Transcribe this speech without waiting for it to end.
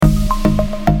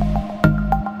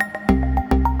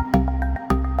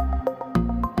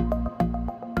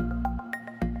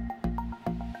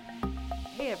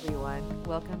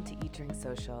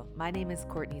Social. My name is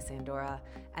Courtney Sandora,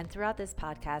 and throughout this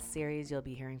podcast series, you'll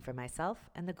be hearing from myself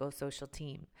and the Go Social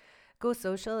team. Go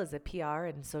Social is a PR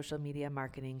and social media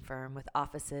marketing firm with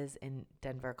offices in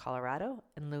Denver, Colorado,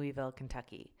 and Louisville,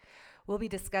 Kentucky. We'll be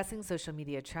discussing social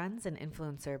media trends and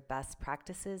influencer best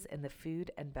practices in the food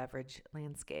and beverage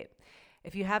landscape.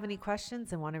 If you have any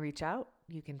questions and want to reach out,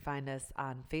 you can find us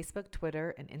on Facebook,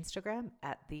 Twitter, and Instagram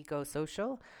at The Go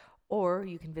Social, or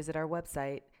you can visit our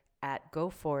website at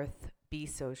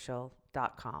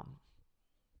goforthbesocial.com.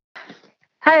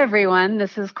 Hi, everyone.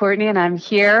 This is Courtney, and I'm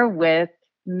here with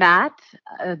Matt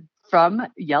from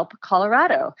Yelp,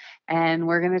 Colorado. And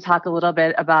we're going to talk a little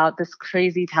bit about this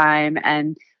crazy time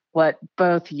and what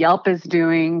both Yelp is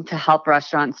doing to help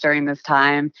restaurants during this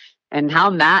time and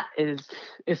how Matt is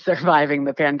surviving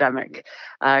the pandemic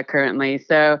currently.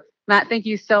 So, Matt, thank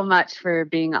you so much for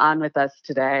being on with us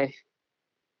today.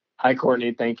 Hi,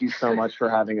 Courtney. Thank you so much for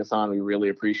having us on. We really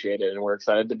appreciate it, and we're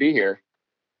excited to be here.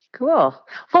 Cool.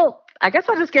 Well, I guess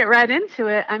I'll just get right into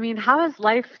it. I mean, how has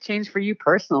life changed for you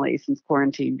personally since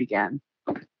quarantine began?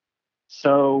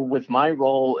 So with my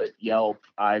role at Yelp,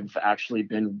 I've actually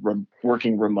been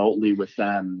working remotely with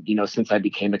them, since I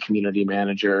became a community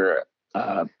manager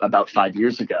about 5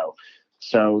 years ago.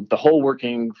 So the whole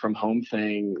working from home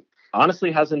thing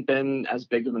honestly hasn't been as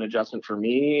big of an adjustment for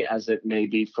me as it may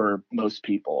be for most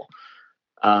people.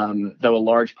 Though a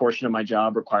large portion of my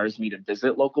job requires me to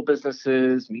visit local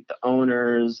businesses, meet the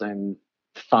owners, and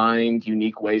find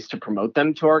unique ways to promote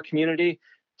them to our community.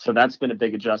 So that's been a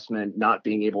big adjustment, not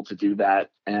being able to do that,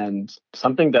 and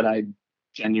something that I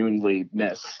genuinely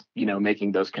miss,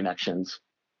 making those connections.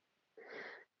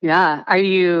 Yeah. Are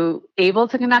you able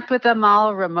to connect with them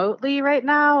all remotely right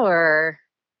now, or?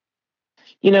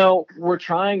 We're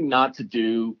trying not to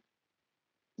do,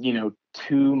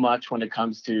 too much when it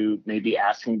comes to maybe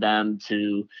asking them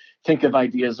to think of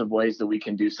ideas of ways that we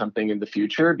can do something in the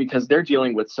future, because they're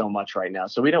dealing with so much right now.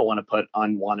 So we don't want to put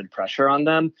unwanted pressure on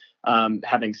them.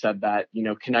 Having said that,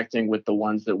 connecting with the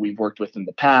ones that we've worked with in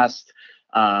the past,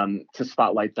 to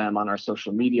spotlight them on our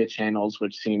social media channels,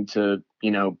 which seem to,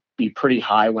 be pretty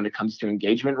high when it comes to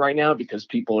engagement right now, because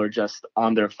people are just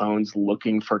on their phones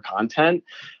looking for content.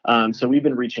 So we've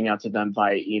been reaching out to them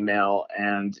via email,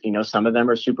 and, some of them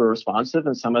are super responsive,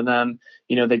 and some of them,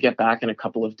 they get back in a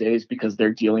couple of days because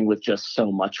they're dealing with just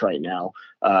so much right now.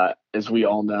 As we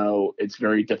all know, it's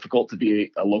very difficult to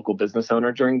be a local business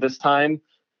owner during this time.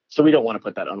 So we don't want to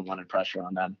put that unwanted pressure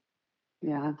on them.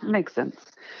 Yeah, that makes sense.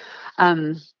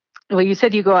 Well, you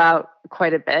said you go out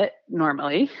quite a bit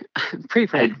normally,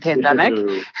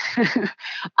 pre-pandemic.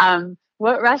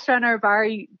 What restaurant or bar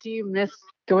do you miss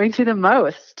going to the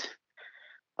most?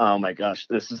 Oh my gosh,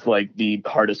 this is like the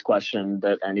hardest question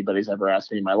that anybody's ever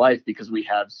asked me in my life, because we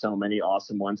have so many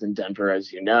awesome ones in Denver,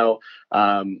 as you know.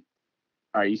 All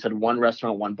right, you said one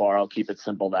restaurant, one bar. I'll keep it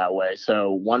simple that way.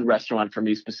 So one restaurant for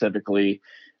me specifically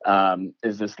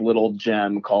is this little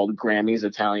gem called Grammy's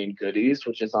Italian Goodies,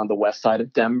 which is on the west side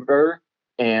of Denver.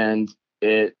 And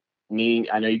I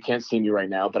know you can't see me right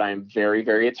now, but I am very,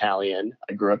 very Italian.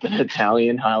 I grew up in an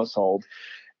Italian household,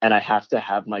 and I have to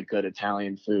have my good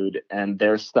Italian food. And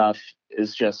their stuff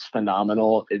is just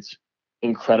phenomenal. It's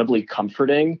incredibly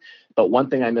comforting. But one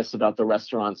thing I miss about the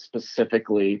restaurant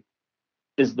specifically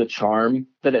is the charm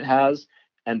that it has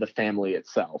and the family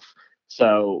itself.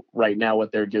 So right now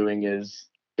what they're doing is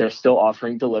they're still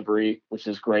offering delivery, which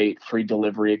is great, free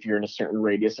delivery if you're in a certain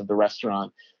radius of the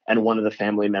restaurant, and one of the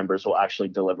family members will actually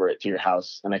deliver it to your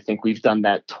house. And I think we've done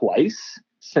that twice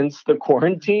since the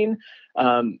quarantine.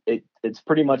 It's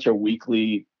pretty much a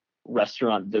weekly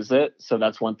restaurant visit. So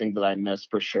that's one thing that I miss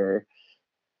for sure.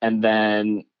 And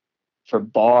then for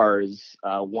bars,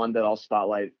 one that I'll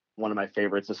spotlight, one of my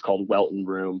favorites is called Welton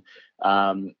Room.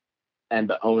 And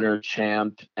the owner,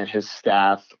 Champ, and his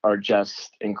staff are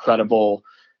just incredible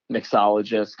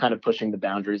mixologists, kind of pushing the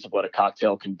boundaries of what a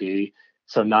cocktail can be.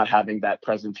 So not having that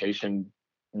presentation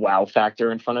wow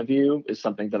factor in front of you is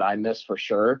something that I miss for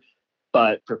sure.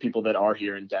 But for people that are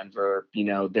here in Denver,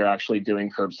 they're actually doing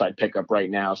curbside pickup right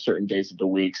now, certain days of the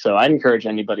week. So I'd encourage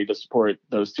anybody to support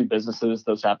those two businesses.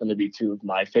 Those happen to be two of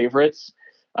my favorites.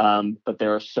 But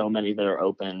there are so many that are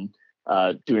open,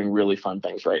 doing really fun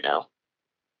things right now.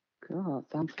 Cool.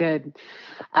 Sounds good.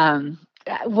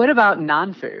 What about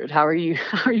non-food? How are you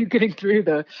getting through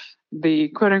the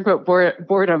quote unquote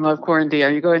boredom of quarantine?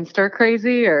 Are you going stir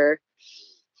crazy, or?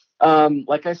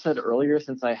 Like I said earlier,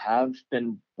 since I have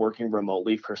been working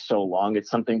remotely for so long,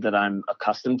 it's something that I'm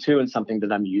accustomed to and something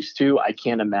that I'm used to. I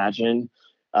can't imagine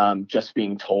just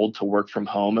being told to work from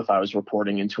home if I was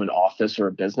reporting into an office or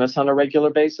a business on a regular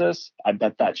basis. I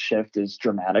bet that shift is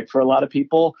dramatic for a lot of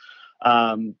people.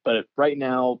 But right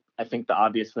now, I think the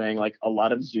obvious thing, like a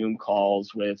lot of Zoom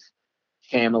calls with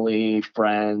family,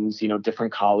 friends,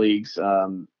 different colleagues,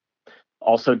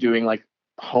 also doing like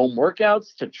home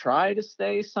workouts to try to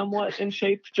stay somewhat in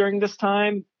shape during this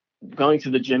time. Going to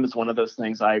the gym is one of those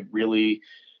things I really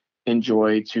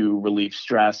enjoy to relieve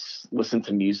stress, listen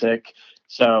to music.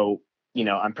 So,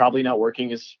 I'm probably not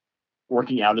working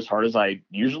out as hard as I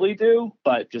usually do,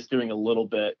 but just doing a little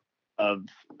bit of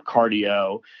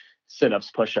cardio,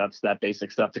 sit-ups, push-ups, that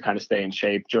basic stuff to kind of stay in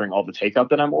shape during all the takeout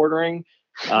that I'm ordering.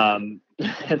 And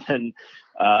then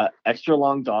extra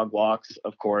long dog walks,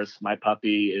 of course. My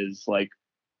puppy is like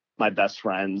my best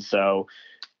friend, so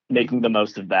making the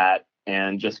most of that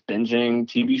and just binging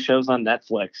TV shows on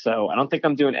Netflix. So I don't think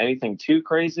I'm doing anything too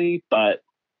crazy, but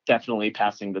definitely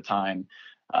passing the time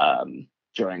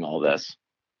during all this.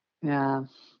 Yeah,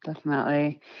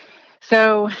 definitely.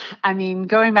 So, I mean,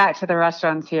 going back to the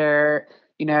restaurants here,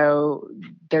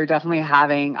 they're definitely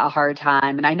having a hard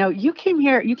time. And I know you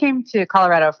came to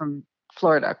Colorado from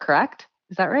Florida, correct?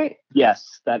 Is that right?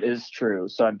 Yes, that is true.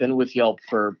 So I've been with Yelp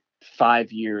for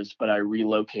 5 years, but I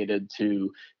relocated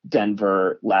to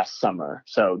Denver last summer.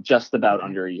 So just about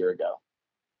under a year ago.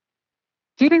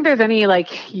 Do you think there's any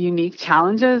like unique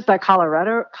challenges that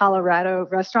Colorado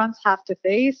restaurants have to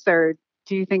face, or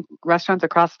do you think restaurants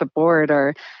across the board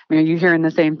are you hearing the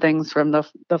same things from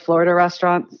the Florida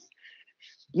restaurants?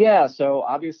 Yeah, so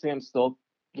obviously I'm still,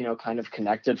 kind of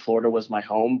connected. Florida was my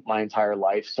home my entire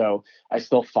life. So I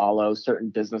still follow certain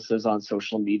businesses on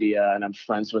social media and I'm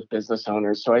friends with business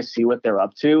owners. So I see what they're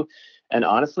up to. And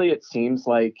honestly, it seems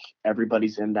like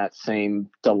everybody's in that same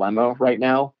dilemma right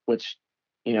now, which,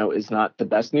 is not the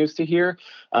best news to hear.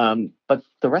 But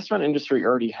the restaurant industry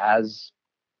already has,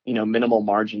 minimal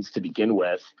margins to begin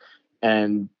with.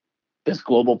 And this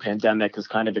global pandemic has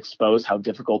kind of exposed how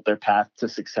difficult their path to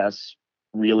success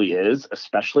really is,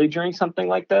 especially during something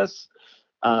like this.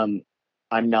 I'm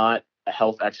not a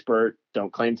health expert,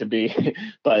 don't claim to be,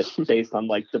 but based on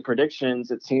like the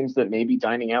predictions, it seems that maybe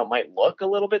dining out might look a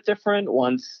little bit different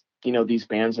once, these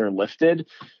bans are lifted.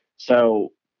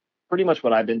 So pretty much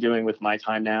what I've been doing with my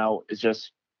time now is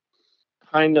just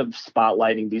kind of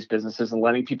spotlighting these businesses and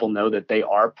letting people know that they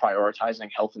are prioritizing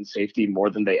health and safety more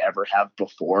than they ever have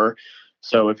before.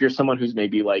 So if you're someone who's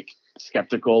maybe like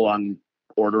skeptical on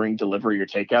ordering delivery or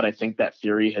takeout, I think that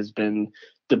theory has been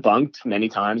debunked many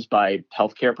times by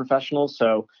healthcare professionals.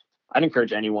 So I'd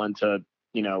encourage anyone to,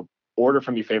 order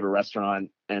from your favorite restaurant,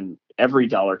 and every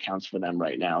dollar counts for them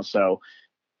right now. So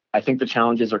I think the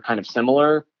challenges are kind of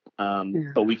similar,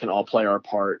 but we can all play our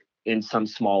part in some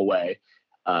small way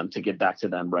to get back to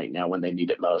them right now when they need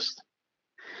it most.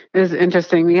 It's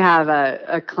interesting. We have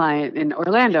a client in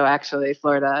Orlando, actually,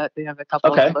 Florida. They have a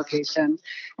couple of locations,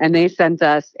 and they sent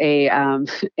us a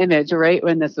image right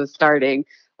when this was starting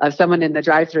of someone in the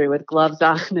drive-thru with gloves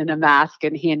on and a mask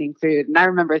and handing food. And I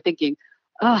remember thinking,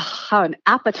 oh, how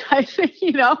unappetizing,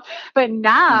 But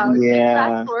now,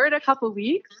 fast forward a couple of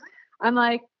weeks, I'm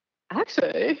like,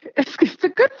 actually, it's a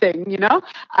good thing,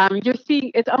 You're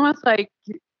seeing, it's almost like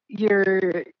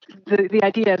the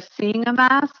idea of seeing a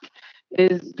mask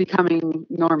is becoming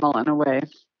normal in a way.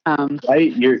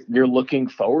 Right. You're looking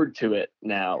forward to it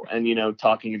now. And,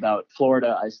 talking about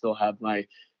Florida, I still have my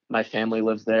family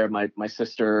lives there. My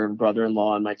sister and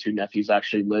brother-in-law and my two nephews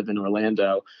actually live in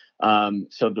Orlando.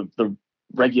 So the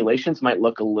regulations might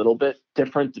look a little bit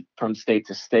different from state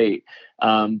to state.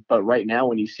 But right now,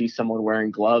 when you see someone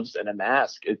wearing gloves and a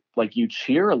mask, it's like you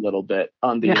cheer a little bit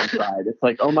on the inside. It's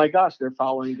like, oh my gosh, they're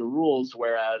following the rules.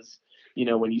 Whereas,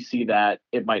 when you see that,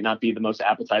 it might not be the most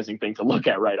appetizing thing to look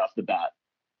at right off the bat.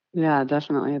 Yeah,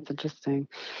 definitely. It's interesting.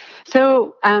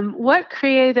 So what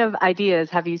creative ideas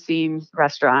have you seen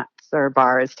restaurants or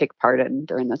bars take part in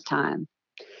during this time?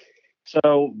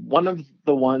 So one of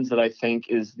the ones that I think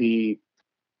is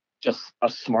just a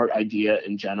smart idea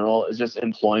in general is just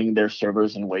employing their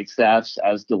servers and waitstaffs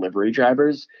as delivery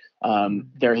drivers.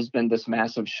 There has been this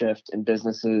massive shift in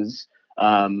businesses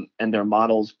and their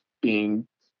models being,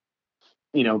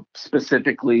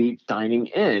 specifically dining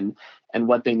in. And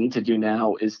what they need to do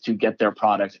now is to get their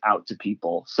product out to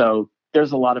people. So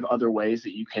there's a lot of other ways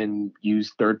that you can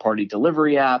use third-party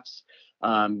delivery apps.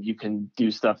 You can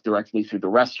do stuff directly through the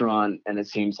restaurant. And it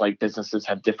seems like businesses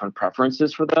have different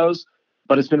preferences for those.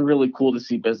 But it's been really cool to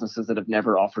see businesses that have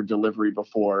never offered delivery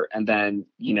before. And then,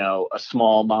 a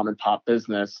small mom and pop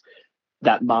business,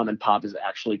 that mom and pop is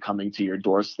actually coming to your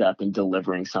doorstep and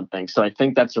delivering something. So I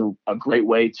think that's a great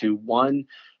way to, one,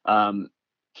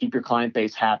 keep your client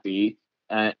base happy,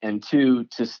 and two,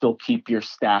 to still keep your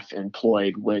staff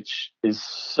employed, which is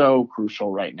so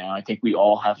crucial right now. I think we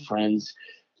all have friends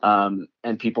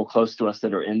and people close to us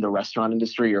that are in the restaurant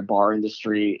industry or bar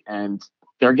industry, and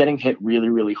they're getting hit really,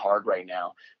 really hard right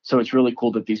now. So it's really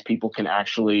cool that these people can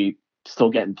actually still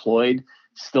get employed,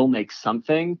 still make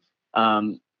something.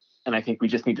 And I think we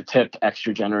just need to tip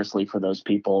extra generously for those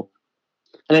people.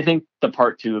 And I think the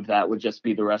part two of that would just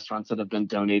be the restaurants that have been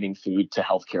donating food to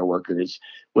healthcare workers,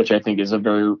 which I think is a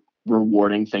very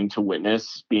rewarding thing to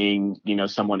witness, being,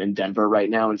 someone in Denver right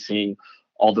now and seeing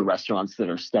all the restaurants that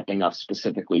are stepping up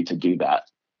specifically to do that.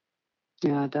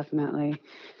 Yeah, definitely.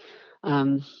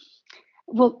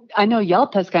 Well, I know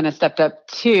Yelp has kind of stepped up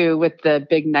too with the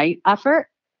Big Night effort,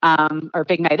 or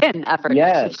Big Night In effort.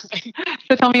 Yes.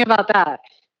 So tell me about that.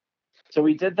 So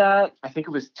we did that, I think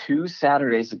it was 2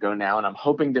 Saturdays ago now, and I'm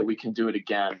hoping that we can do it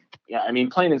again. Yeah, I mean,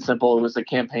 plain and simple, it was a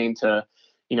campaign to,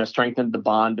 strengthen the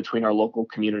bond between our local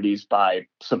communities by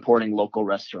supporting local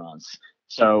restaurants.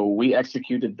 So we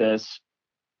executed this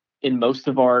in most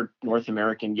of our North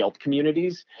American Yelp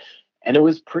communities. And it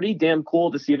was pretty damn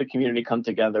cool to see the community come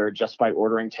together just by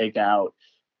ordering takeout,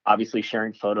 obviously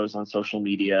sharing photos on social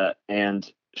media and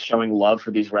showing love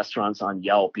for these restaurants on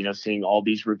Yelp, seeing all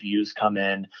these reviews come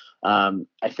in.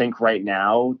 I think right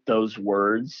now those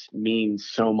words mean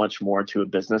so much more to a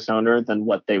business owner than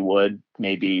what they would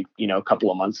maybe, a couple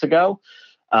of months ago.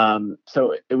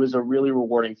 So it was a really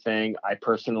rewarding thing. I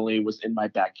personally was in my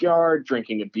backyard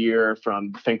drinking a beer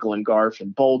from Finkel and Garf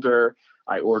in Boulder.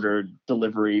 I ordered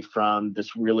delivery from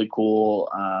this really cool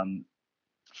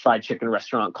fried chicken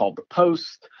restaurant called The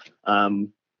Post.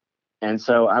 And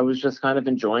so I was just kind of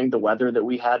enjoying the weather that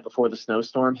we had before the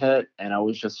snowstorm hit. And I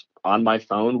was just on my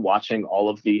phone watching all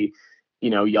of the,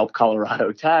 Yelp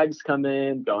Colorado tags come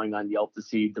in, going on Yelp to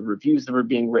see the reviews that were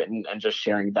being written and just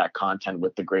sharing that content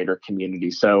with the greater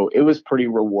community. So it was pretty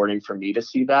rewarding for me to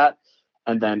see that.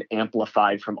 And then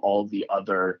amplified from all the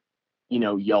other,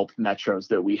 Yelp metros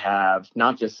that we have,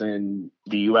 not just in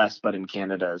the US, but in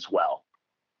Canada as well.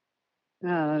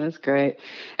 Oh, that's great.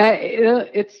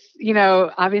 It's,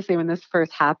 obviously when this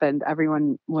first happened,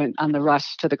 everyone went on the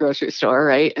rush to the grocery store,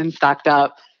 right? And stocked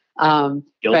up. But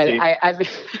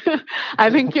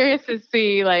I've been curious to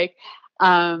see, like,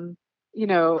 are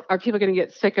people going to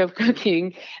get sick of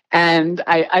cooking? And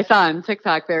I saw on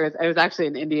TikTok, I was actually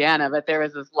in Indiana, but there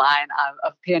was this line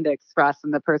of Panda Express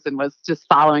and the person was just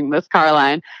following this car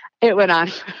line. It went on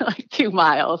for like 2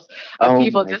 miles of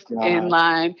people just in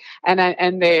line. And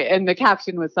the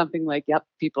caption was something like, "Yep,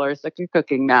 people are sick of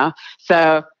cooking now."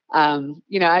 So, I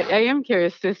am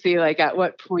curious to see, like, at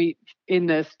what point in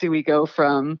this do we go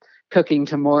from cooking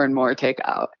to more and more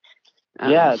takeout?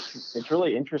 Yeah, it's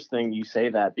really interesting you say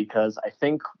that, because I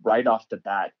think right off the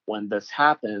bat, when this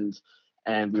happened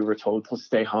and we were told to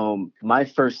stay home, my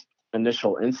first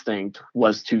initial instinct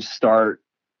was to start,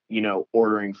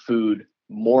 ordering food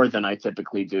more than I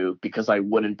typically do because I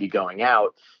wouldn't be going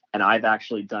out. And I've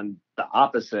actually done the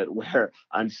opposite, where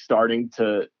I'm starting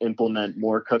to implement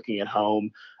more cooking at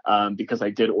home, because I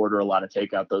did order a lot of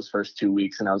takeout those first 2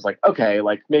 weeks. And I was like, okay,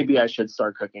 like maybe I should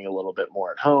start cooking a little bit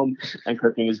more at home. And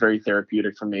cooking is very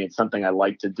therapeutic for me. It's something I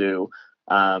like to do.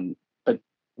 But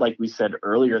like we said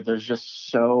earlier, there's just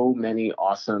so many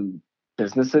awesome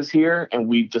businesses here, and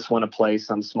we just want to play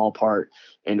some small part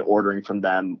in ordering from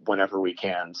them whenever we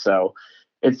can. So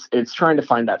it's trying to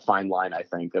find that fine line, I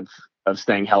think, of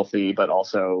staying healthy, but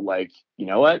also, like, you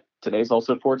know what? Today's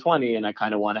also 420, and I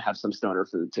kind of want to have some stoner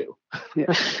food too.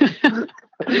 Yeah.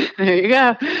 There you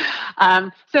go.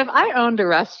 So if I owned a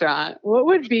restaurant, what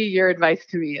would be your advice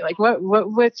to me? Like,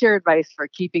 what's your advice for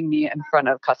keeping me in front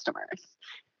of customers?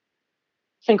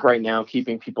 I think right now,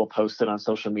 keeping people posted on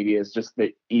social media is just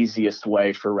the easiest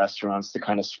way for restaurants to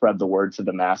kind of spread the word to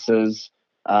the masses.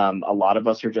 A lot of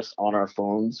us are just on our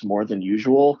phones more than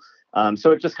usual.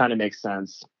 So it just kind of makes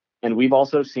sense. And we've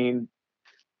also seen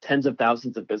tens of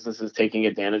thousands of businesses taking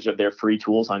advantage of their free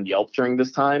tools on Yelp during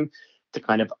this time to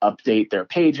kind of update their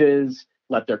pages,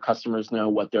 let their customers know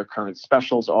what their current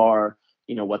specials are,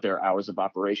 what their hours of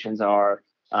operations are,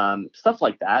 stuff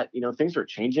like that. Things are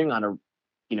changing on a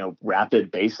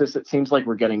rapid basis. It seems like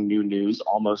we're getting new news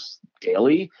almost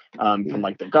daily, from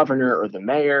like the governor or the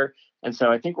mayor. And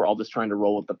so I think we're all just trying to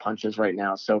roll with the punches right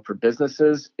now. So for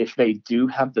businesses, if they do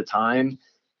have the time,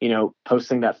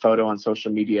 posting that photo on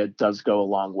social media does go a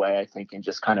long way, I think, in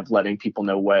just kind of letting people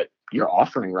know what you're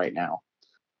offering right now.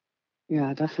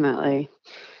 Yeah, definitely.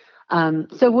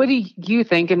 So what do you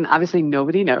think? And obviously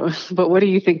nobody knows, but what do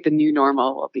you think the new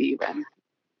normal will be when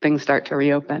things start to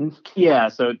reopen? Yeah.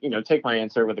 So, take my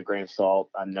answer with a grain of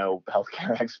salt. I'm no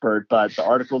healthcare expert, but the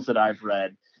articles that I've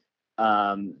read,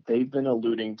 they've been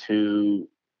alluding to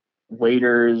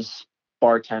waiters,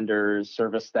 bartenders,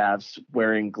 service staffs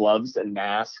wearing gloves and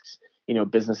masks,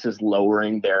 businesses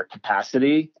lowering their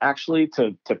capacity actually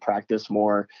to practice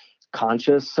more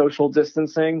conscious social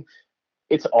distancing.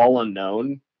 It's all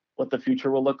unknown what the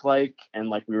future will look like. And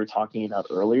like we were talking about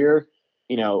earlier,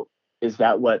 is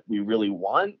that what we really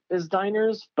want as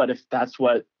diners? But if that's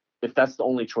the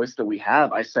only choice that we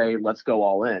have, I say let's go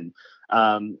all in.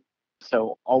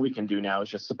 So all we can do now is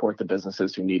just support the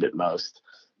businesses who need it most.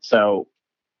 So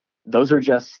those are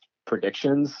just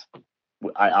predictions.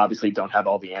 I obviously don't have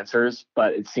all the answers,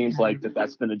 but it seems like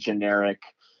that's been a generic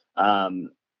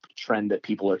trend that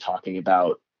people are talking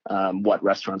about, what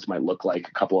restaurants might look like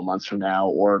a couple of months from now,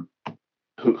 or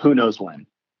who knows when.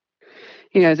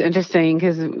 It's interesting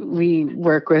because we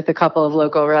work with a couple of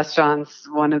local restaurants,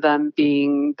 one of them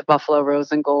being the Buffalo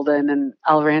Rose and Golden and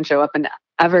El Rancho up in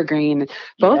Evergreen.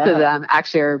 Both of them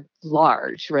actually are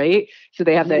large, right? So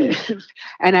they have the,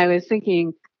 and I was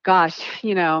thinking, gosh,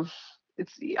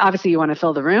 it's obviously you want to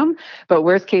fill the room, but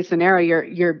worst case scenario,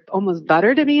 you're almost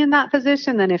better to be in that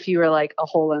position than if you were like a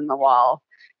hole in the wall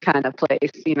kind of place.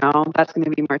 That's going to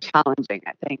be more challenging,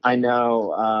 I think. I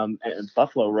know. And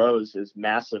Buffalo Rose is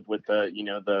massive with the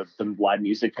live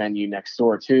music venue next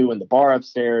door too, and the bar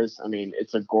upstairs. I mean,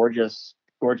 it's a gorgeous,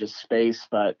 gorgeous space.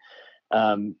 But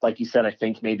like you said, I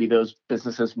think maybe those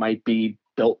businesses might be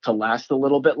built to last a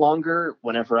little bit longer.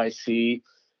 Whenever I see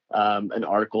an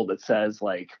article that says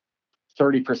like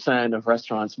 30% of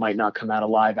restaurants might not come out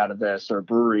alive out of this, or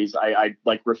breweries, I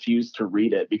like refuse to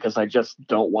read it because I just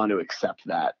don't want to accept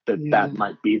that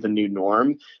might be the new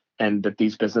norm, and that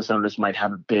these business owners might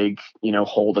have a big,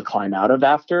 hole to climb out of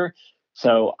after.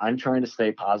 So I'm trying to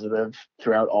stay positive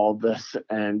throughout all of this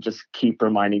and just keep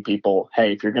reminding people,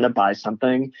 hey, if you're going to buy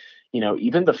something,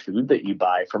 even the food that you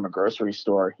buy from a grocery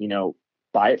store,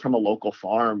 buy it from a local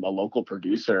farm, a local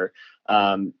producer.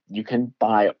 You can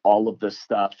buy all of this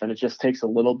stuff, and it just takes a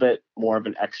little bit more of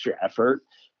an extra effort.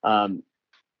 And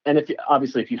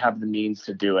if you have the means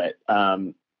to do it.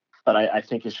 But I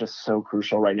think it's just so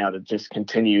crucial right now to just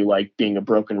continue like being a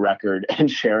broken record and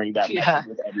sharing that message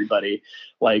with everybody.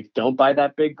 Like, don't buy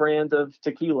that big brand of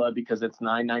tequila because it's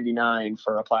 $9.99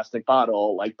 for a plastic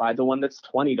bottle. Like, buy the one that's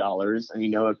 $20, and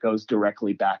it goes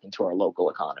directly back into our local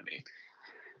economy.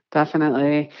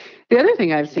 Definitely. The other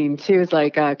thing I've seen too is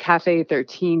like Cafe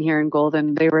 13 here in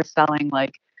Golden. They were selling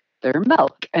like their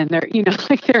milk and their,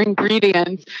 like their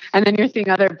ingredients. And then you're seeing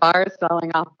other bars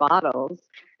selling off bottles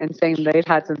and saying they've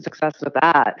had some success with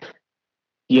that.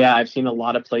 Yeah, I've seen a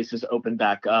lot of places open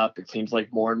back up. It seems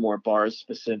like more and more bars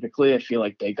specifically, I feel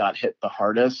like they got hit the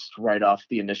hardest right off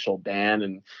the initial ban.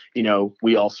 And,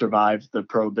 we all survived the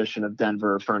prohibition of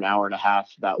Denver for an hour and a half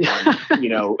that one,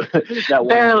 that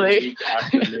Barely. one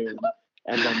afternoon.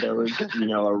 And then there was,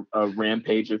 a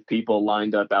rampage of people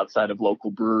lined up outside of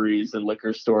local breweries and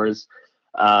liquor stores.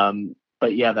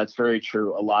 But yeah, that's very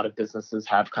true. A lot of businesses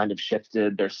have kind of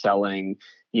shifted. They're selling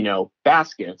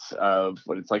baskets of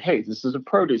what it's like, hey, this is a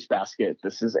produce basket,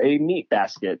 this is a meat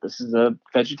basket, this is a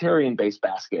vegetarian based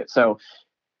basket. So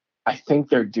I think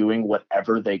they're doing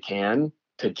whatever they can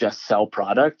to just sell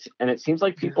product. And it seems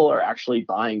like people are actually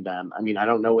buying them. I mean, I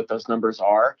don't know what those numbers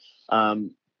are,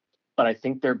 but I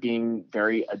think they're being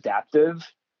very adaptive.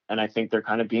 And I think they're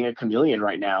kind of being a chameleon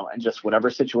right now. And just whatever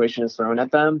situation is thrown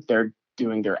at them, they're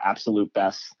doing their absolute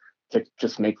best to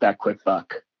just make that quick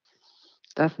buck.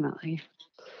 Definitely.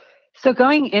 So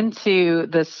going into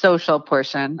the social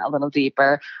portion a little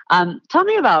deeper, tell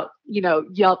me about,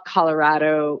 Yelp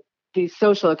Colorado, these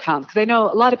social accounts. Because I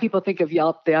know a lot of people think of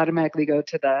Yelp, they automatically go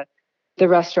to the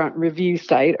restaurant review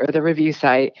site or the review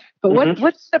site. But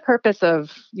what's the purpose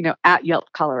of, at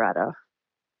Yelp Colorado?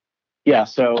 Yeah,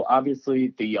 so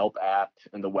obviously the Yelp app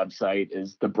and the website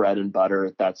is the bread and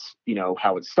butter. That's,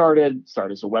 how it started.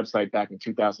 Started as a website back in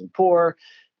 2004,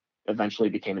 eventually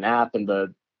became an app, and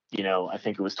I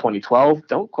think it was 2012.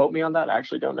 Don't quote me on that. I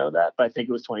actually don't know that, but I think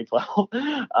it was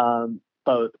 2012.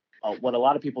 But what a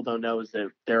lot of people don't know is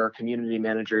that there are community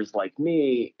managers like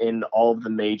me in all of the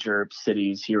major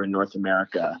cities here in North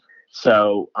America.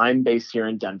 So I'm based here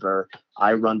in Denver.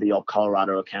 I run the Yelp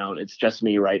Colorado account. It's just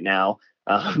me right now.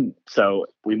 So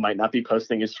we might not be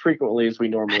posting as frequently as we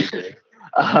normally do.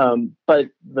 But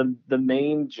the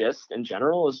main gist in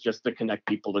general is just to connect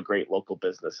people to great local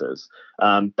businesses.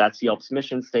 That's Yelp's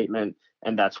mission statement,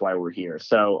 and that's why we're here.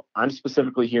 So I'm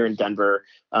specifically here in Denver.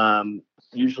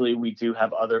 Usually we do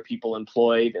have other people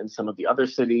employed in some of the other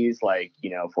cities like,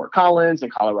 Fort Collins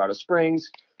and Colorado Springs.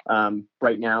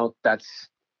 Right now that's,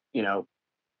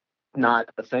 not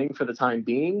a thing for the time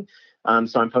being.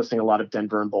 So I'm posting a lot of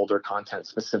Denver and Boulder content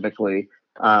specifically.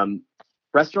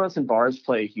 restaurants and bars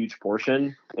play a huge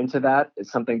portion into that.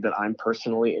 It's something that I'm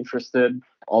personally interested.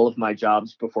 All of my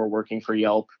jobs before working for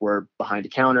Yelp were behind a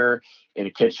counter, in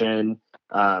a kitchen,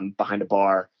 behind a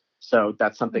bar. So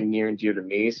that's something near and dear to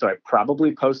me. So I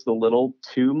probably post a little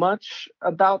too much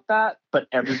about that, but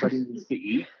everybody needs to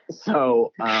eat.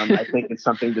 So I think it's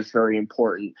something that's very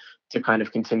important to kind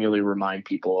of continually remind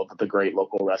people of the great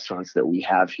local restaurants that we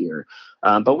have here.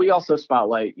 But we also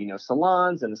spotlight,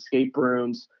 salons and escape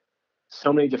rooms,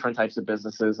 so many different types of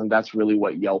businesses. And that's really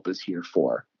what Yelp is here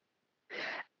for.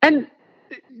 And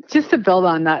just to build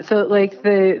on that, so like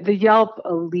the Yelp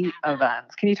Elite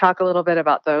events, can you talk a little bit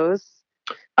about those?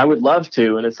 I would love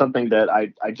to, and it's something that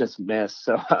I just missed.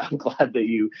 So I'm glad that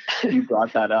you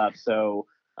brought that up. So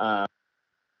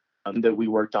that we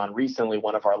worked on recently,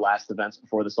 one of our last events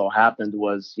before this all happened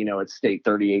was, at State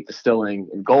 38 Distilling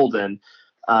in Golden.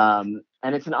 And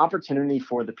it's an opportunity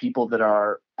for the people that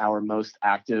are our most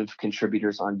active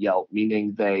contributors on Yelp,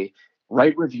 meaning they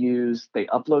write reviews, they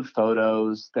upload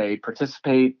photos, they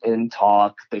participate in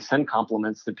talk, they send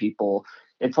compliments to people.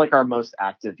 It's like our most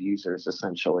active users,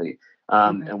 essentially.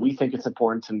 And we think it's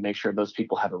important to make sure those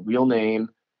people have a real name,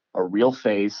 a real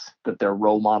face, that they're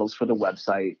role models for the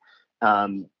website.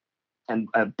 And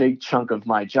a big chunk of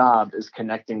my job is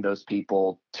connecting those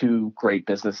people to great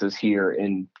businesses here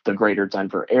in the greater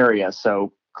Denver area.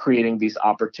 So creating these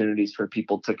opportunities for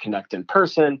people to connect in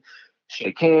person,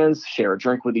 shake hands, share a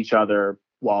drink with each other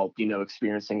while,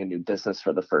 experiencing a new business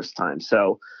for the first time.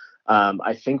 So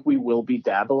I think we will be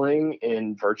dabbling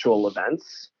in virtual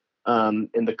events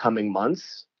in the coming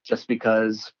months, just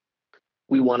because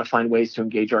we want to find ways to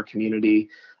engage our community.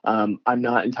 I'm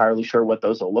not entirely sure what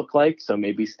those will look like, so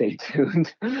maybe stay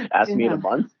tuned. Ask me in a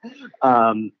month.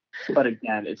 But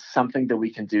again, it's something that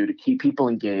we can do to keep people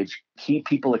engaged, keep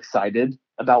people excited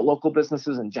about local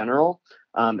businesses in general.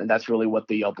 And that's really what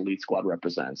the Yelp Elite Squad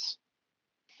represents.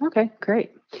 Okay,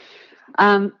 great.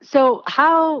 So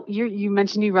how you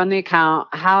mentioned you run the account.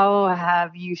 How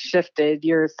have you shifted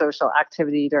your social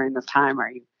activity during this time?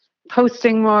 Are you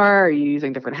posting more? Are you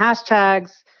using different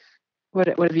hashtags? What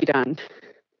have you done?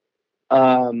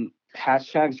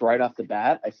 Hashtags right off the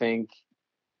bat. I think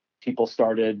people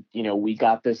started, we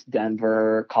got this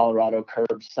Denver, Colorado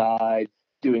curbside,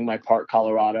 doing my part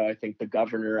Colorado. I think the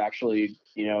governor actually,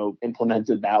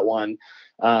 implemented that one.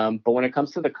 But when it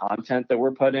comes to the content that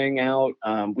we're putting out,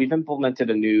 we've implemented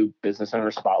a new business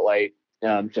owner spotlight,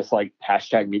 just like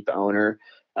hashtag meet the owner.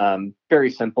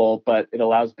 Very simple, but it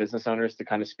allows business owners to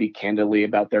kind of speak candidly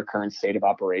about their current state of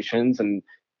operations and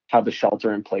how the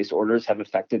shelter in place orders have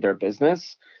affected their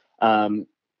business.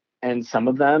 And some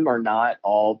of them are not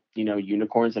all,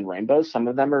 unicorns and rainbows. Some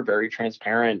of them are very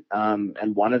transparent.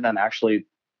 And one of them actually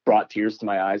brought tears to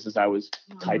my eyes as I was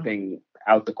typing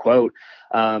out the quote.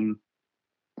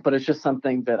 But it's just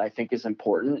something that I think is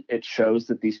important. It shows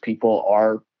that these people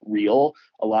are real.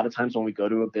 A lot of times when we go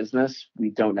to a business, we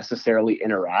don't necessarily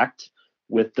interact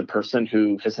with the person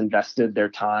who has invested their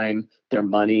time, their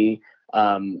money.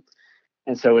 And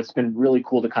so it's been really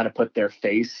cool to kind of put their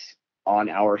face on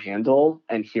our handle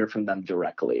and hear from them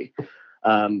directly.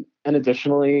 And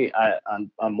additionally, on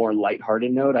a more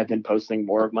lighthearted note, I've been posting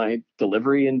more of my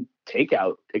delivery and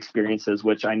takeout experiences,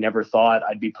 which I never thought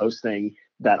I'd be posting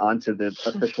that onto the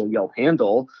official Yelp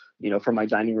handle, for my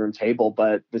dining room table.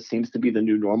 But this seems to be the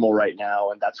new normal right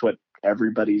now, and that's what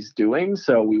everybody's doing.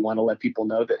 So we want to let people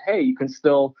know that, hey, you can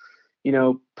still,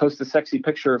 post a sexy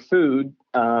picture of food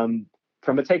from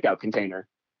a takeout container.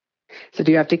 So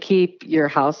do you have to keep your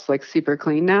house like super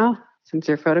clean now since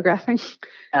you're photographing?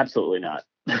 Absolutely not.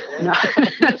 No.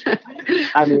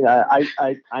 I mean,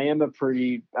 I'm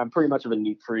pretty much of a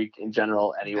neat freak in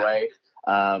general anyway.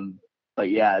 But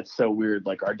yeah, it's so weird.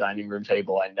 Like our dining room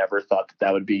table, I never thought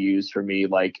that would be used for me,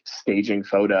 like staging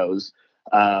photos.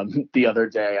 The other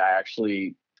day, I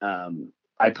actually,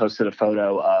 I posted a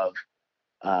photo of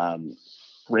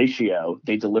Ratio.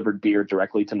 They delivered beer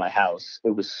directly to my house. It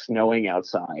was snowing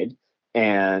outside,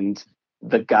 and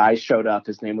the guy showed up.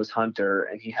 His name was Hunter,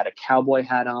 and he had a cowboy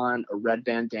hat on, a red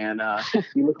bandana.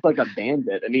 He looked like a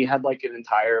bandit, and he had like an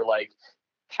entire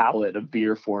pallet of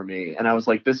beer for me. And I was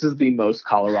like, this is the most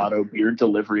Colorado beer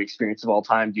delivery experience of all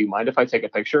time. Do you mind if I take a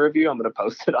picture of you? I'm going to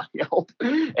post it on Yelp.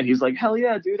 And he's like, hell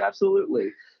yeah, dude,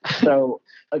 absolutely. So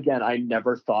again, I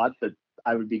never thought that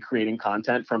I would be creating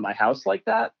content from my house like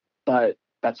that, but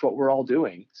that's what we're all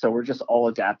doing. So we're just all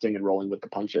adapting and rolling with the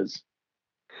punches.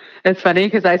 It's funny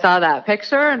because I saw that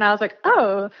picture and I was like,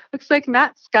 oh, looks like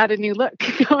Matt's got a new look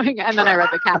going. And then I read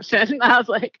the caption and I was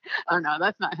like, oh no,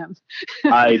 that's not him.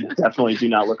 I definitely do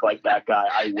not look like that guy.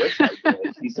 I wish I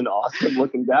did. He's an awesome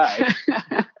looking guy.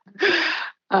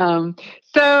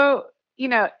 So,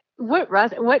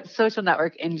 what social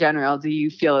network in general do you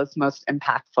feel is most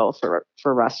impactful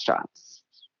for restaurants?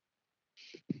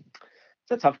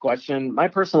 It's a tough question. My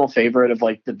personal favorite of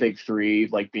like the big three,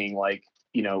 like being like,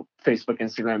 Facebook,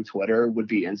 Instagram, Twitter, would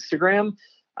be Instagram.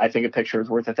 I think a picture is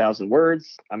worth 1,000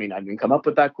 words. I mean, I didn't come up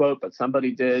with that quote, but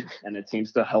somebody did, and it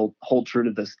seems to hold true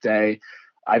to this day.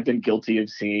 I've been guilty of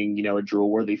seeing, a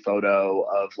drool-worthy photo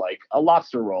of like a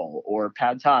lobster roll or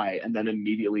pad thai, and then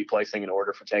immediately placing an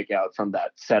order for takeout from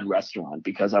that said restaurant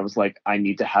because I was like, I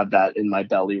need to have that in my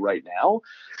belly right now.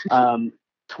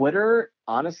 Twitter,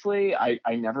 honestly, I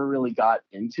never really got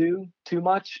into too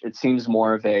much. It seems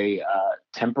more of a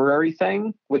temporary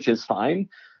thing, which is fine.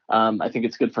 I think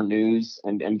it's good for news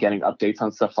and getting updates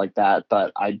on stuff like that,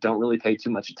 but I don't really pay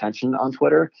too much attention on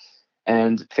Twitter.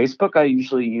 And Facebook, I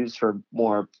usually use for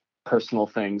more personal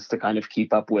things to kind of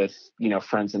keep up with,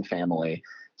 friends and family.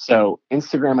 So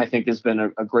Instagram, I think, has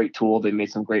been a great tool. They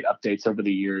made some great updates over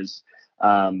the years.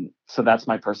 So that's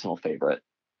my personal favorite.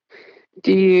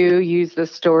 Do you use the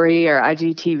story or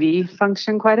IGTV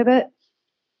function quite a bit?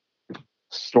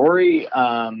 Story,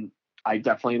 I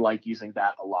definitely like using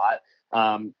that a lot.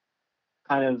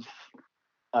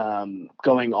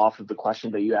 Going off of the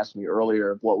question that you asked me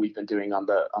earlier of what we've been doing on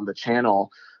the channel,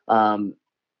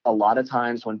 a lot of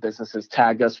times when businesses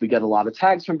tag us, we get a lot of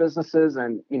tags from businesses,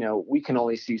 and we can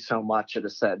only see so much at a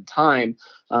said time.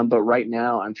 But right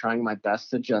now, I'm trying my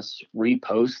best to just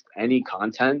repost any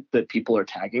content that people are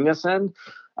tagging us in.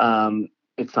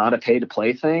 It's not a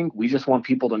pay-to-play thing. We just want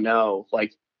people to know,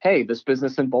 like, hey, this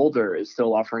business in Boulder is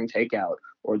still offering takeout,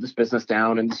 or this business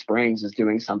down in the Springs is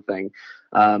doing something.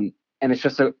 And it's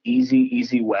just an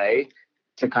easy way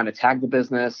to kind of tag the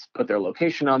business, put their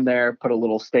location on there, put a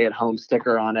little stay-at-home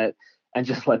sticker on it, and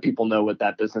just let people know what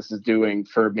that business is doing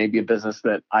for maybe a business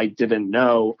that I didn't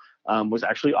know was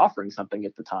actually offering something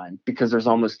at the time, because there's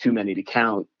almost too many to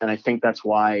count. And I think that's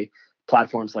why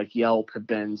platforms like Yelp have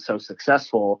been so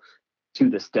successful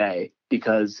to this day,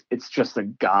 because it's just a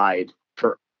guide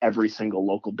for every single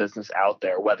local business out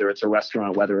there, whether it's a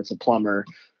restaurant, whether it's a plumber,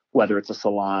 whether it's a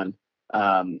salon.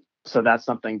 So that's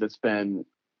something that's been,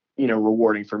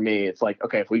 rewarding for me. It's like,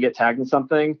 okay, if we get tagged in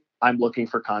something, I'm looking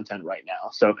for content right now.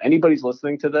 So if anybody's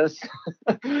listening to this,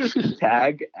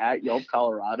 tag at Yelp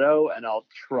Colorado, and I'll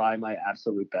try my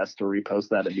absolute best to repost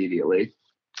that immediately.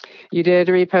 You did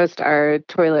repost our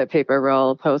toilet paper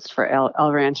roll post for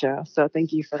El Rancho, so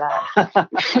thank you for that.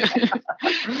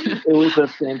 It was a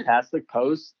fantastic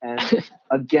post, and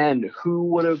again, who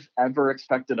would have ever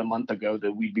expected a month ago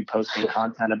that we'd be posting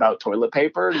content about toilet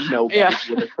paper? Nobody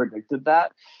would have predicted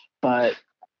that, but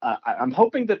I'm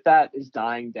hoping that is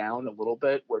dying down a little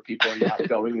bit, where people are not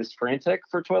going as frantic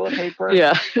for toilet paper.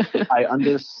 Yeah. I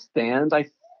understand, I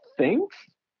think,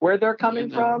 where they're coming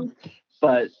from,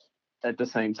 but at the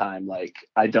same time, like,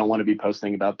 I don't want to be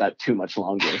posting about that too much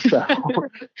longer. So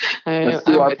let's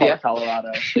do our part,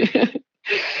 Colorado.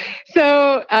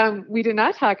 So we did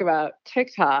not talk about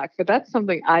TikTok, but that's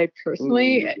something I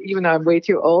personally, even though I'm way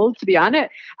too old to be on it,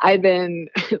 I've been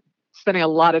spending a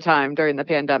lot of time during the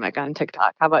pandemic on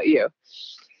TikTok. How about you?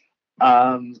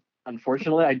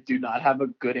 Unfortunately, I do not have a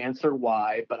good answer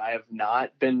why, but I have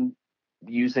not been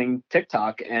using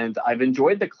TikTok, and I've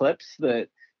enjoyed the clips that,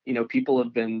 people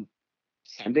have been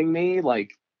sending me,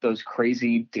 like those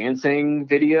crazy dancing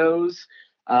videos.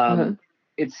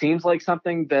 It seems like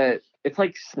something that it's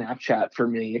like Snapchat for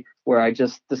me, where I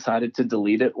just decided to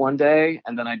delete it one day,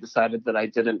 and then I decided that I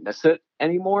didn't miss it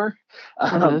anymore.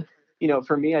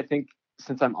 For me, I think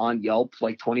since I'm on Yelp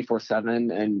like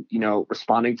 24/7 and,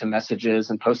 responding to messages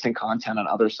and posting content on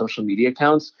other social media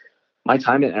accounts, my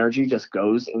time and energy just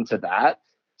goes into that.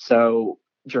 So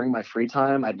during my free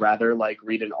time, I'd rather like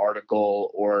read an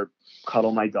article or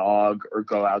cuddle my dog or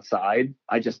go outside.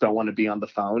 I just don't want to be on the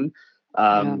phone.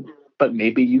 But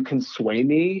maybe you can sway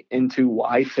me into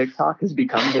why TikTok has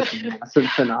become this massive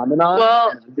phenomenon.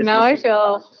 Well, now I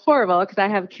feel horrible because I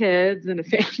have kids and a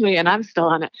family and I'm still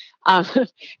on it.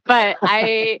 But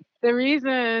the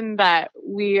reason that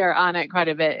we are on it quite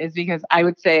a bit is because I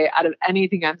would say out of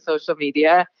anything on social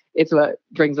media, it's what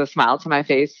brings a smile to my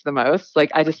face the most.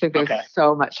 Like, I just think there's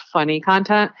so much funny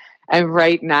content. And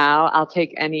right now I'll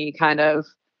take any kind of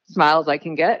smiles I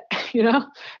can get,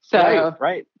 So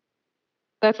right.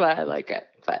 That's why I like it.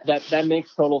 But that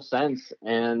makes total sense.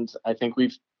 And I think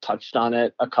we've touched on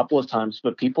it a couple of times,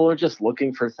 but people are just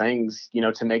looking for things,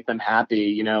 to make them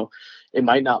happy. It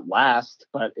might not last,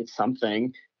 but it's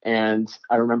something. And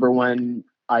I remember when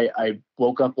I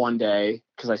woke up one day,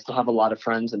 because I still have a lot of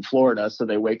friends in Florida, so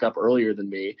they wake up earlier than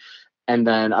me. And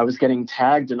then I was getting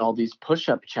tagged in all these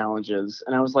push-up challenges.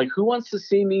 And I was like, who wants to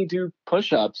see me do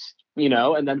push-ups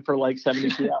and then for like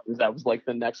 72 hours, that was like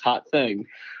the next hot thing.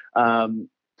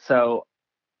 So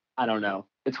I don't know.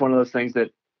 It's one of those things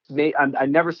that I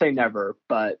never say never,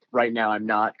 but right now I'm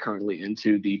not currently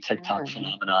into the TikTok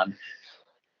phenomenon.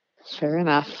 Fair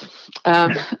enough. All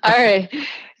right.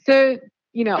 So,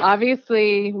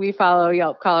 obviously we follow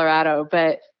Yelp Colorado,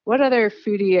 but what other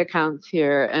foodie accounts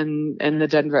here in the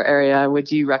Denver area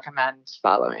would you recommend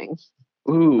following?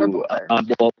 Ooh,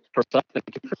 well, first off, thank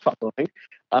you for following.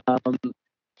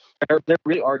 There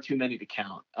really are too many to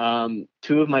count.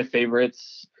 Two of my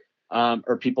favorites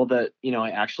are people that I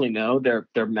actually know.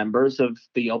 They're members of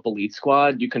the Yelp Elite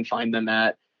Squad. You can find them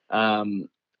at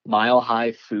Mile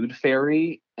High Food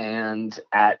Fairy and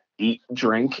at Eat,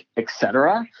 Drink,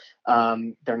 etc.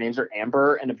 Their names are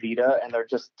Amber and Avita, and they're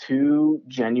just two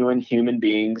genuine human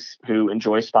beings who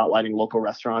enjoy spotlighting local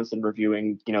restaurants and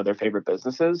reviewing their favorite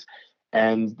businesses.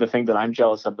 And the thing that I'm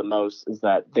jealous of the most is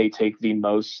that they take the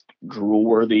most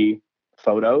drool-worthy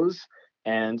photos.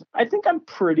 And I think I'm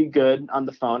pretty good on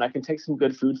the phone. I can take some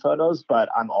good food photos, but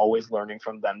I'm always learning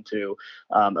from them too,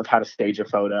 of how to stage a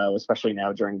photo, especially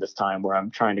now during this time where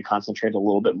I'm trying to concentrate a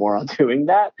little bit more on doing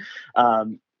that.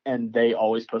 And they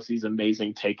always post these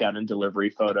amazing takeout and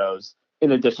delivery photos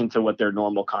in addition to what their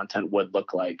normal content would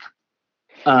look like.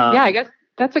 Yeah, I guess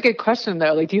that's a good question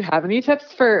though. Like, do you have any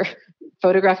tips for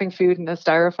photographing food in a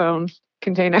styrofoam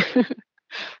container?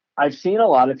 I've seen a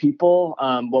lot of people.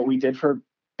 What we did for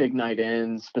Big Night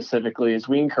In specifically is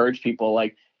we encourage people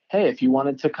like, hey, if you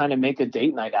wanted to kind of make a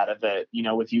date night out of it,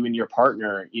 with you and your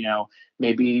partner,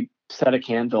 maybe set a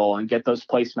candle and get those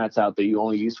placemats out that you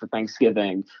only use for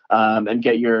Thanksgiving, and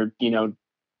get your,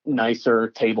 nicer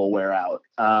tableware out.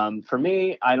 For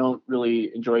me, I don't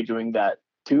really enjoy doing that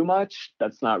too much.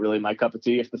 That's not really my cup of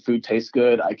tea. If the food tastes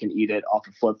good, I can eat it off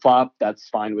a flip-flop. That's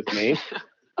fine with me.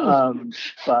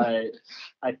 But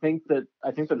I think the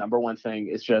number one thing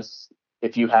is just,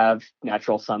 if you have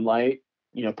natural sunlight,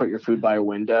 put your food by a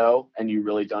window and you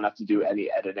really don't have to do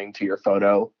any editing to your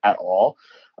photo at all.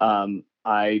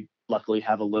 I luckily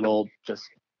have a little just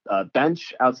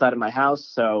bench outside of my house.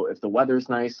 So if the weather's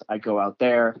nice, I go out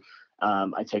there.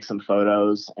 I take some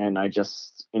photos and I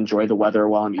just enjoy the weather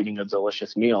while I'm eating a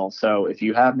delicious meal. So if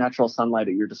you have natural sunlight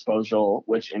at your disposal,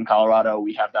 which in Colorado,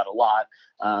 we have that a lot,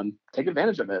 take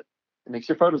advantage of it. It makes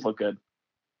your photos look good.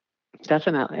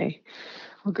 Definitely.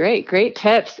 Well, great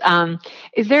tips.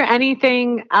 Is there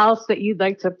anything else that you'd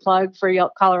like to plug for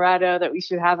Yelp Colorado that we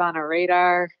should have on our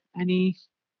radar?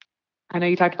 I know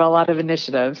you talked about a lot of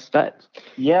initiatives, but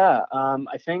yeah,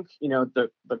 I think the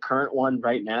current one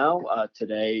right now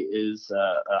today is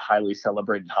a highly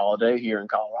celebrated holiday here in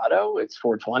Colorado. It's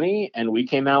 420, and we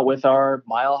came out with our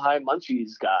Mile High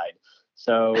Munchies guide.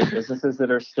 So businesses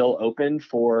that are still open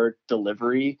for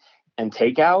delivery and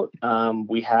takeout,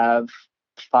 we have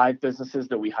 5 businesses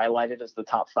that we highlighted as the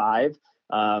top 5,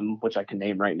 which I can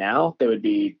name right now. They would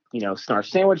be, Snarf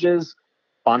Sandwiches,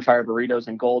 Bonfire Burritos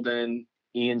in Golden,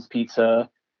 Ian's Pizza,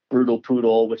 Brutal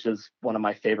Poodle, which is one of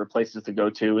my favorite places to go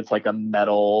to. It's like a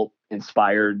metal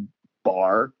inspired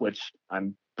bar, which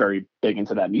I'm very big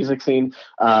into that music scene,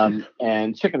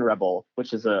 and Chicken Rebel,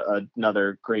 which is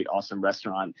another great, awesome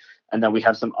restaurant. And then we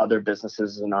have some other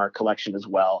businesses in our collection as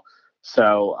well.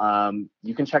 So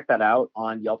you can check that out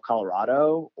on Yelp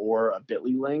Colorado or a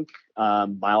Bitly link,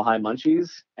 Mile High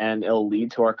Munchies, and it'll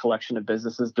lead to our collection of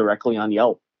businesses directly on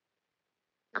Yelp.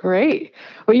 Great.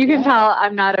 Well, you can tell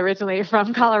I'm not originally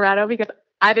from Colorado because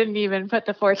I didn't even put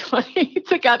the 420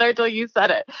 together till you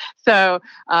said it. So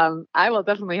I will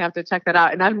definitely have to check that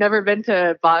out. And I've never been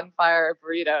to Bonfire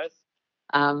Burritos.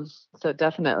 So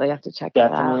definitely have to check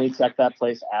that out. Definitely check that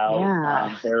place out.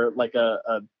 Yeah. They're like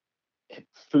a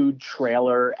food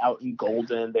trailer out in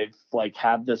Golden. They've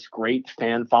have this great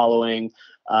fan following.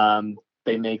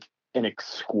 They make an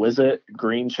exquisite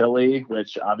green chili,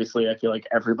 which obviously I feel like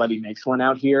everybody makes one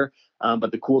out here.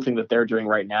 But the cool thing that they're doing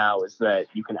right now is that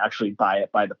you can actually buy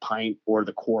it by the pint or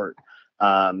the quart.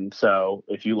 So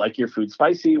if you like your food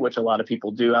spicy, which a lot of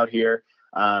people do out here,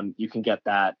 you can get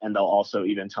that, and they'll also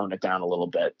even tone it down a little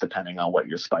bit depending on what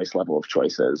your spice level of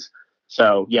choice is.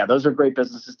 So yeah, those are great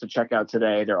businesses to check out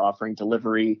today. They're offering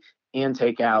delivery and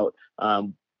takeout.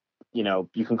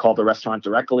 You can call the restaurant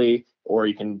directly, or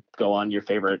you can go on your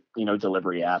favorite,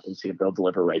 delivery app and see if they'll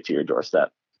deliver right to your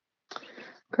doorstep.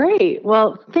 Great.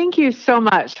 Well, thank you so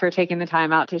much for taking the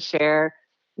time out to share,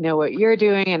 what you're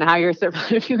doing and how you're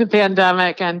surviving the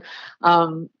pandemic. And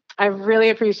I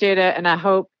really appreciate it. And I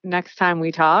hope next time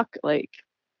we talk,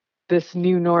 this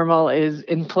new normal is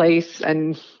in place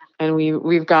and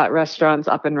we've got restaurants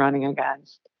up and running again.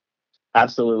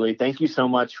 Absolutely. Thank you so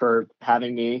much for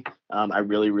having me. I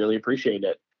really, really appreciate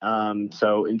it.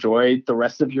 So enjoy the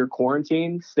rest of your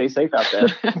quarantine. Stay safe out there.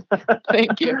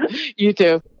 Thank you. You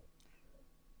too.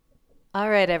 All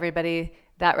right, everybody.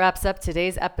 That wraps up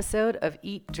today's episode of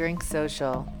Eat, Drink,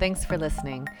 Social. Thanks for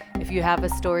listening. If you have a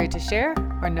story to share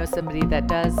or know somebody that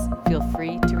does, feel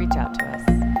free to reach out to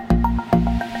us.